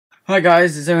Hi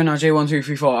guys, it's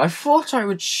ONRJ1334. I thought I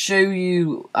would show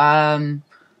you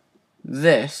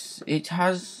this. It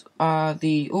has all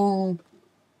the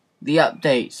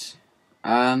updates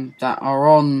that are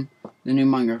on the new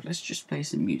Minecraft. Let's just play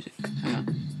some music. Hang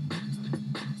on.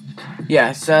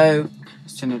 Yeah, so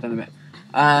let's turn it down a bit.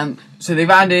 So they've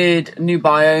added new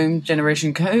biome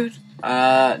generation code,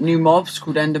 new mobs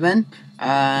called Endermen,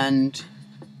 and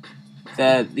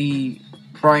the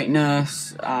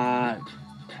brightness.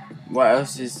 What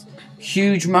else is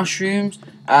huge mushrooms?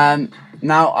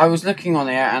 Now I was looking on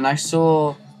here and I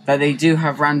saw that they do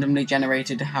have randomly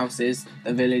generated houses,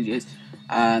 the villages.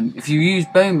 If you use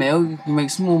bone meal, you can make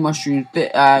small mushrooms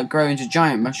grow into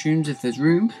giant mushrooms if there's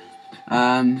room.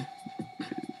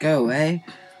 Go away.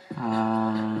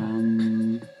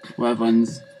 What other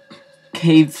ones?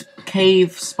 Cave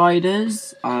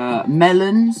spiders,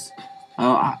 melons.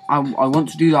 I want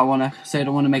to do that one episode. I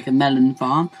want to make a melon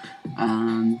farm.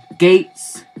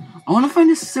 Gates. I want to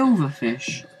find a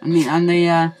silverfish and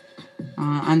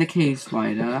the cave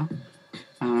spider.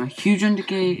 Huge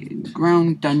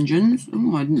underground dungeons.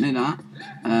 Oh, I didn't know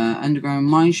that. Underground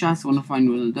mine shafts. I want to find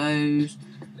one of those.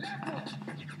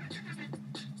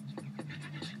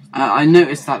 I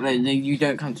noticed that you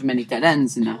don't come to many dead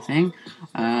ends in that thing.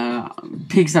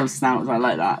 Pigs have snouts. I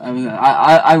like that.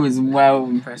 I was well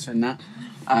impressed with that.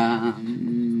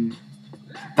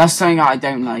 That's something that I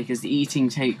don't like, is eating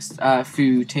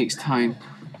food takes time.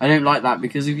 I don't like that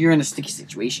because if you're in a sticky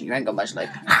situation, you ain't got much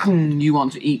you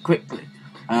want to eat quickly.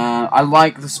 I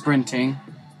like the sprinting.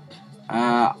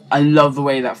 I love the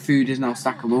way that food is now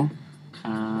stackable.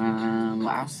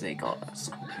 What else have they got? That's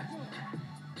cool.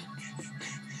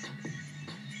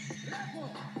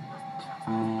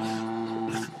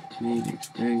 Made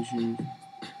explosions.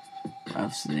 What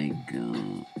else have they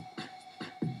got?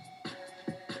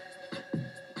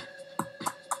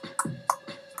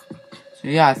 So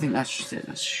yeah, I think that's just it.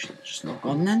 Let's just log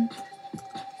on then.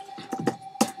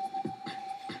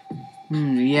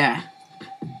 Yeah.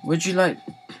 Would you like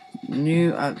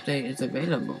new update is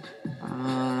available?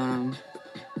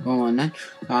 Go on then.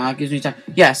 Gives me time.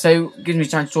 Yeah, so gives me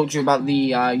time to talk to you about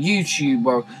the YouTube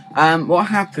world. What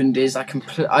happened is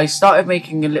I started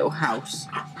making a little house,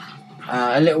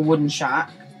 a little wooden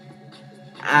shack,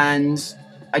 and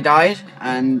I died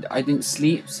and I didn't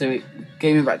sleep, so it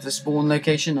gave me back to the spawn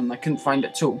location and I couldn't find it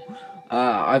at all.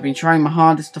 I've been trying my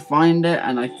hardest to find it,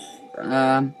 and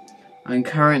I'm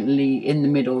currently in the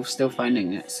middle of still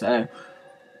finding it. So,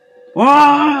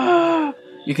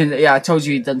 you can, yeah, I told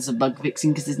you he'd done some bug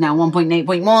fixing because it's now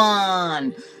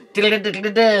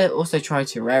 1.8.1. Also try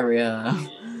Terraria.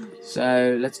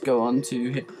 So let's go on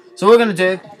to here. So what we're gonna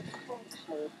do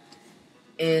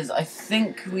is, I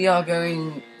think we are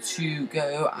going to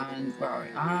go and where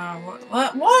are we?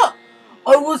 What?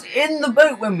 I was in the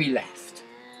boat when we left.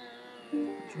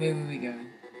 Where were we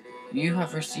going? You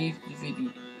have received the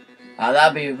video.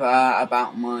 That'll be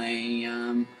about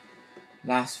my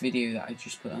last video that I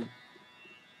just put on.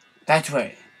 That's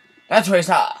where it's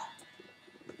at.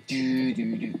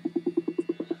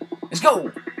 Let's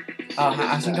go.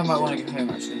 I think I might want to go home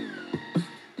actually.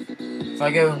 If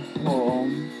I go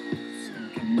home, it's gonna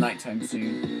become nighttime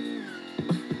soon.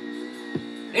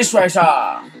 This way,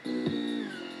 sir.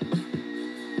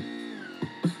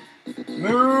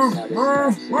 Move!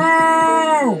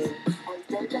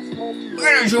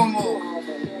 Where is your move?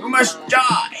 You must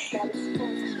die!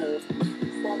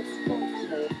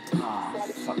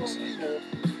 Fuck's sake.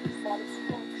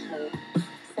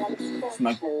 It's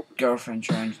my girlfriend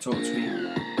trying to talk to me.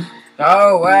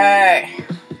 Go away!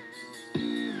 I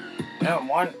don't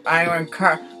want anyone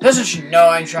Doesn't she know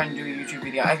I'm trying to do a YouTube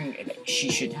video? I think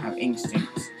she should have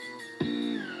instincts.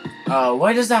 Oh,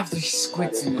 why does that have to be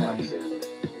squids in the way?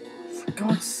 For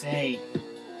God's sake.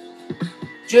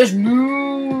 Just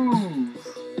move!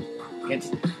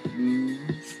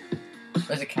 Move.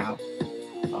 There's a cow.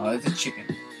 Oh, there's a chicken.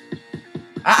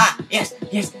 Yes,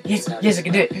 I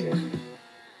can do it.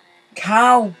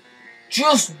 Cow,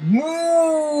 just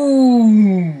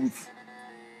move!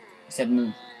 I said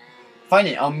move. Find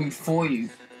it, I'll move for you.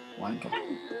 Wanker.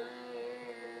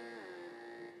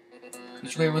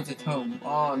 Which way was it home?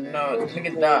 Oh no, look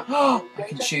at that. I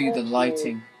can show you the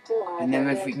lighting. And then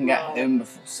if we can get home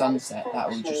before sunset, that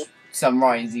will just,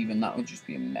 sunrise even, that would just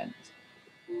be immense.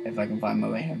 If I can find my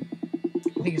way home. I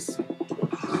think it's...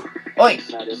 Oi!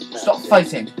 Stop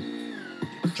fighting.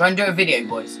 Try and do a video,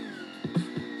 boys.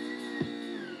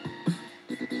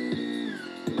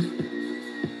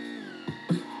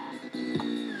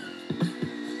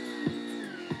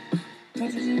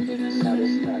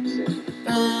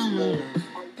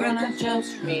 But I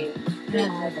just read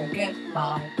and I get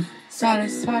by.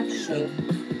 satisfaction.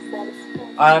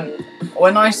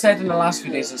 When I said in the last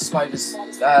few days that spiders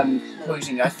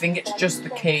poisoning, I think it's just the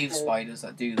cave spiders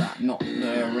that do that, not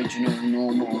the original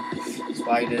normal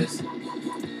spiders.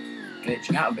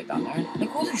 Glitching out a bit down there.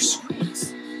 Look at all those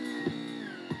screens.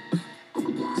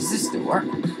 Does this still work?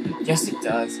 Yes, it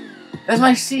does. There's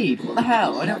my seed. What the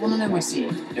hell? I don't want to know my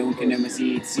seed. No one can know my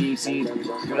seed. Seed.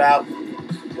 Put it out.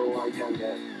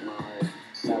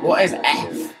 What is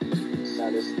F?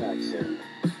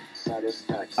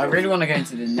 I really want to go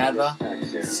into the nether,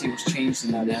 see what's changed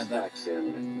in the nether. I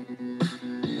don't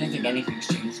think anything's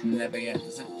changed in the nether yet,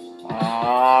 does it?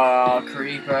 Ah,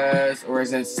 creepers. Or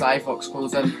as Slyfox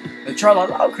calls them, the troll. I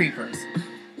love creepers.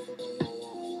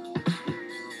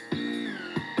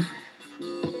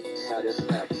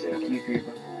 Fuck you,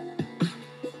 creeper.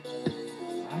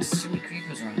 There's so many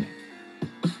creepers around here.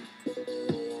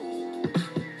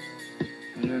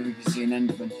 I know we can see an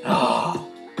enderman.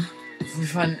 If we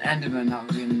find an enderman, that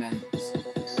would be immense.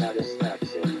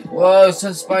 Whoa,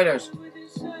 some spiders.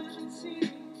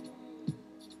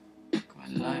 Come on,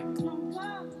 life.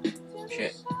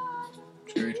 Shit.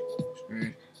 Screwed.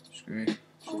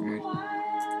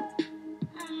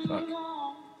 Fuck.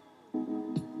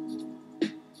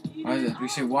 Why is it? We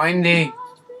say windy.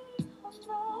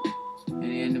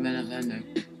 Any enderman up there? No.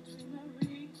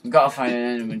 We gotta find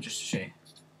an enderman just to show you.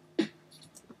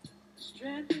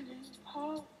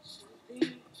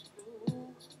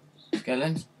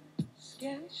 Skeletons?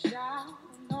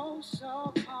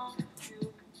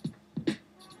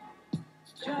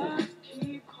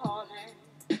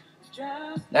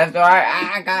 Left or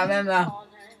right? I can't remember.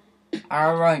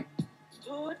 Alright.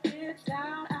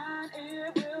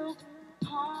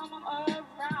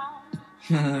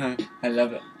 I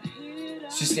love it.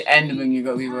 It's just the enderman you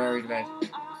gotta be worried about.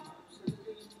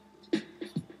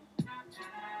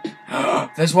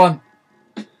 There's one.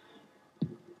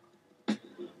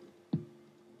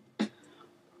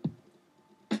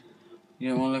 You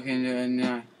don't want to look into it in the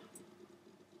eye.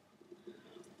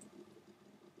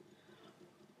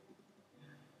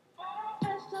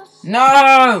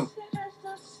 No!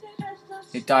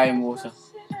 They die in water.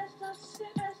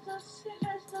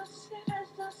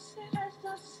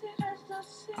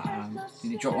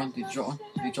 Did he drop one?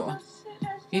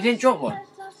 He didn't drop one.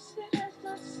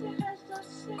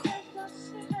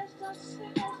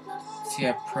 See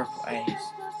a purple eyes.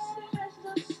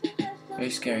 Very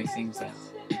scary things there.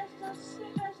 Let's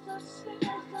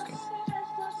go.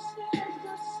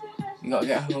 You gotta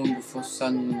get home before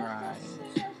sunrise.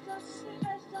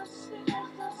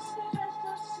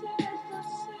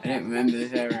 I don't remember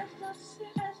this area.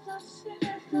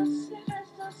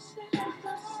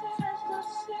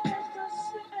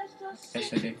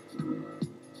 Yes, I do.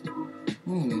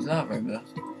 Ooh, there's lava over there.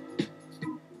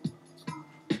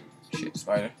 Shit,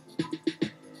 spider.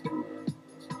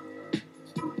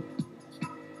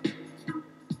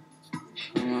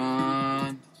 Come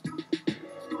on.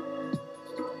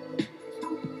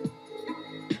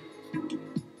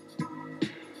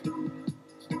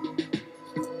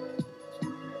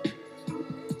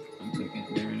 I'm looking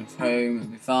near enough home,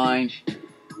 it'll be fine.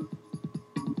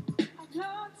 Why'd you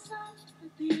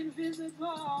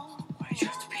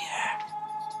have to be there?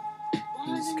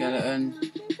 There's a skeleton.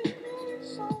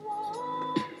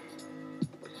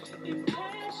 What's he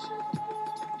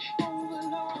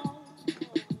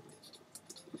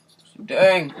doing?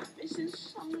 Okay.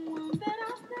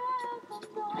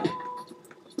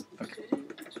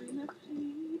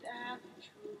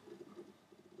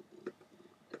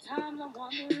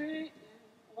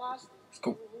 Let's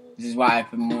go. This is why I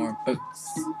put more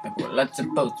boats. I brought lots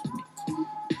of boats with me.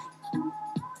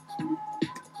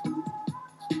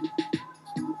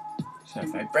 So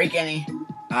if I break any,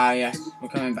 yes, we're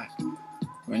coming back.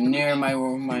 We're near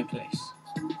my place.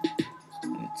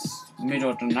 It's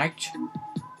middle of the night.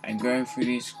 I'm going through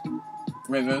these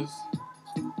rivers,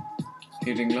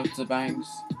 hitting lots of banks.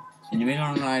 In the middle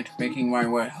of the night, making my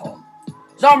way home.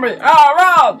 Zombie!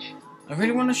 Run! I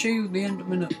really want to show you the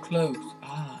enderman up close.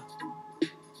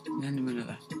 An enderman of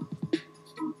that.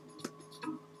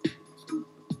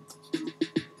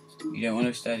 You don't want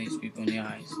to stare these people in the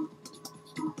eyes.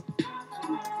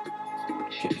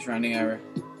 Shit, it's rounding error.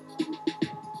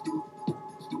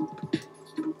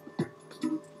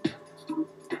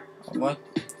 Oh, what?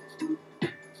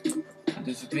 I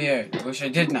disappeared. I wish I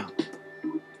did now.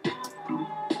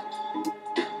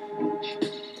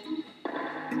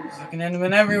 There's like an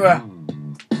enderman everywhere.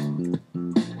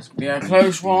 This could be a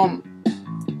close one.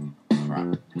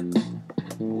 Crap.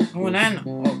 Oh, an end.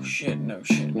 Oh shit, no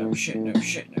shit.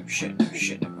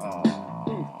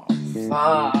 Oh,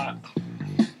 fuck.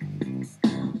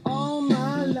 All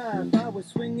my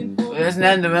There's an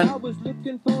Enderman,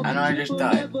 and I just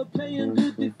died.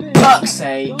 Fuck's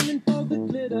sake.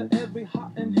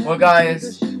 Well,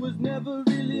 guys,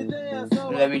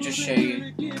 let me just show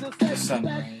you the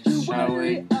sunrise, shall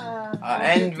we? I'll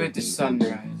end with the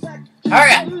sunrise.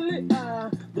 Hurry up!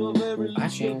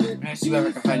 Actually, let's see whether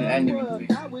I can find an Enderman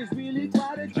for you.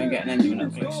 Try and get an Enderman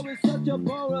up close.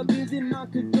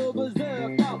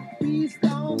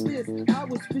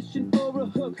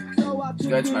 Let's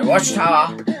go to my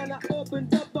watchtower.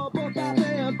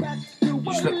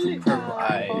 Just look for purple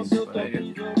eyes, but I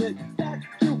didn't.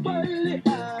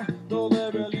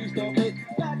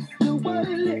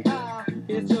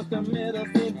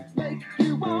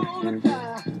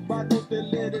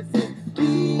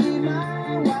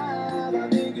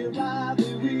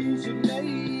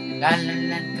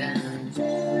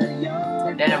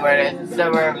 Then over there,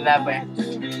 somewhere over that way.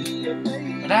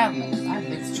 What happened? I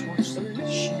lived to watch some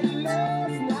shit. I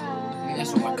think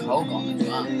that's what my coal gone as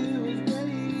well.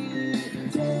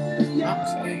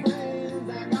 Actually,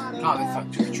 can't be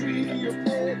fucked to a tree.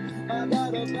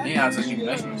 Yeah, I was actually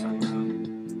blessed myself.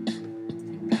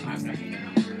 I have nothing now.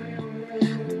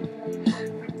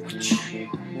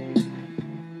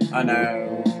 I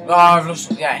know. Oh, I've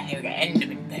lost. Yeah, here we go.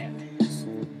 Enderman there.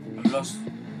 I've lost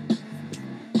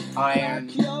iron,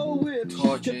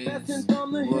 torches,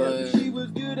 wood,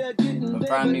 a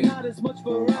brand new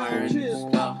iron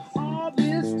stuff.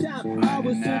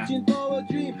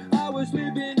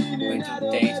 Wait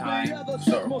till daytime,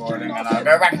 start recording, and I'll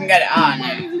go back and get it on.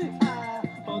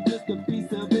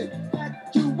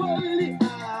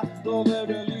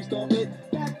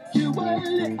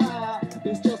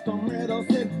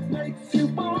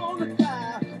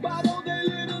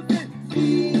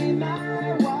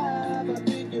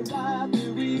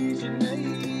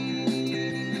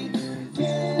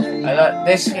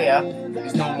 This here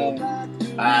is normal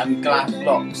glass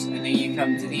blocks, and then you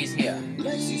come to these here.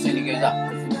 See, so it goes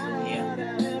up here.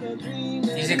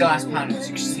 These are glass panels.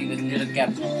 You can see the little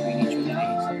gaps between each one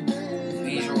of these.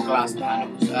 These are all glass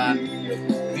panels.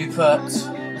 If you put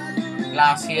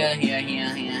glass here, here,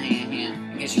 here, here, here, here,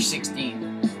 it gives you 16,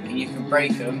 and you can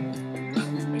break them.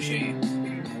 I'll show you. You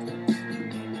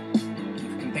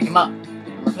can pick them up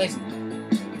and replace them.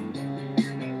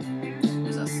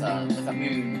 That's with a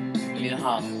moon. Need a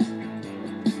hug.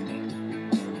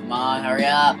 Come on, hurry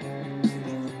up. I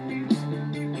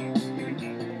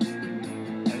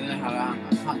don't know how long. I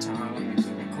can't tell how long I'm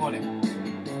recording.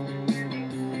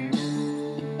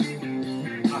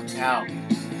 I can't tell.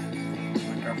 My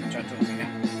girlfriend tried talking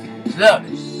again. Look!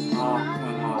 Oh,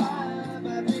 come on.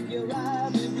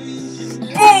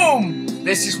 Boom!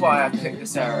 This is why I picked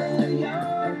this area.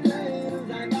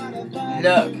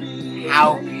 Look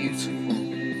how beautiful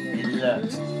it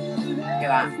looks. Look at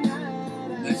that.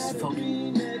 This is fog. I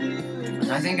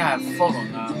think I have fog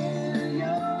on now.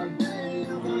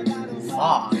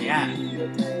 Fog, yeah.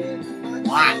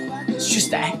 Wow. It's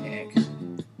just epic.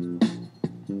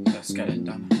 Let's get it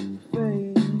done.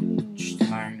 Just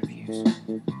admiring the views.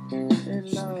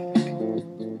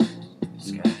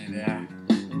 Let's get it there.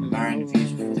 Admiring the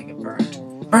views before they get burnt.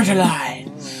 Burnt alive! I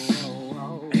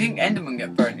think Endermen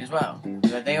get burnt as well.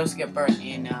 But they also get burnt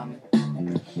in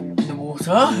the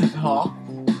water. Oh,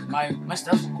 my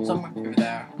stuff's somewhere over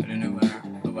there. I don't know where.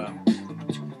 Oh well.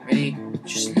 Really,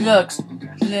 just looks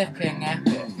flipping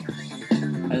epic.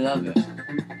 I love it.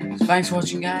 So thanks for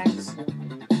watching, guys.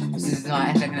 This is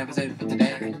my second episode for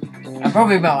today. And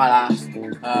probably about my last.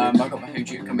 I got my home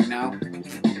tutor coming now.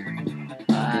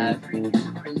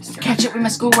 Just to catch up with my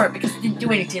schoolwork because I didn't do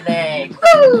any today.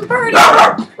 Woo! Birdie! See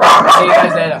you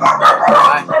guys later.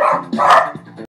 Bye.